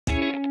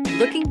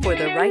Looking for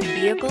the right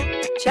vehicle?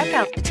 Check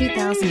out the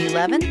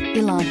 2011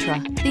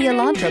 Elantra. The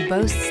Elantra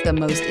boasts the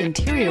most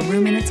interior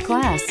room in its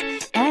class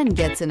and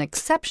gets an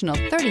exceptional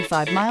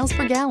 35 miles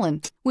per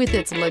gallon. With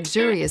its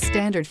luxurious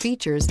standard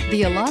features,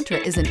 the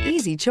Elantra is an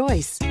easy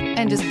choice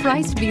and is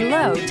priced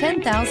below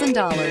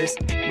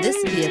 $10,000.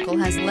 This vehicle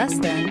has less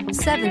than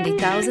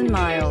 70,000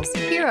 miles.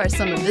 Here are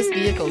some of this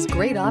vehicle's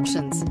great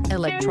options: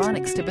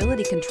 electronic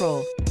stability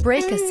control,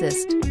 brake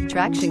assist,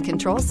 traction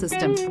control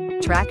system,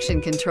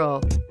 traction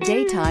control,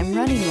 daytime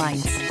running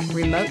lights,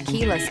 remote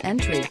keyless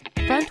entry,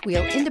 front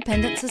wheel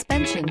independent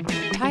suspension,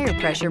 tire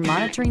pressure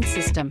monitoring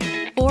system,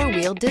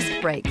 four-wheel disc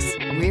brakes,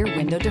 rear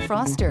window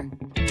defroster.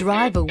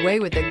 Drive away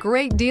with a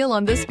great deal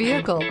on this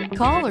vehicle.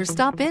 Call or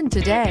stop in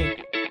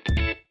today.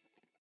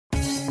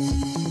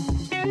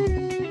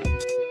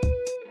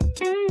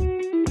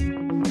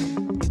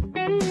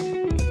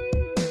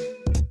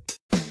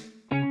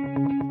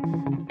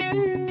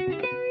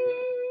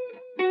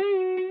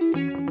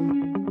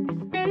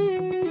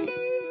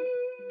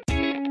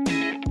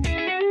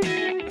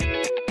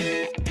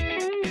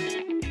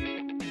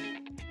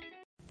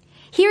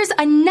 Here's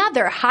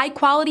another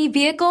high-quality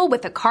vehicle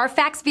with a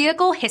Carfax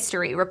Vehicle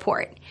History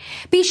Report.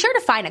 Be sure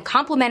to find a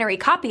complimentary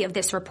copy of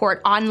this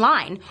report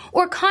online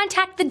or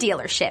contact the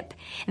dealership.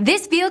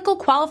 This vehicle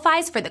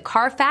qualifies for the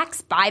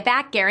Carfax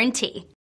Buyback Guarantee.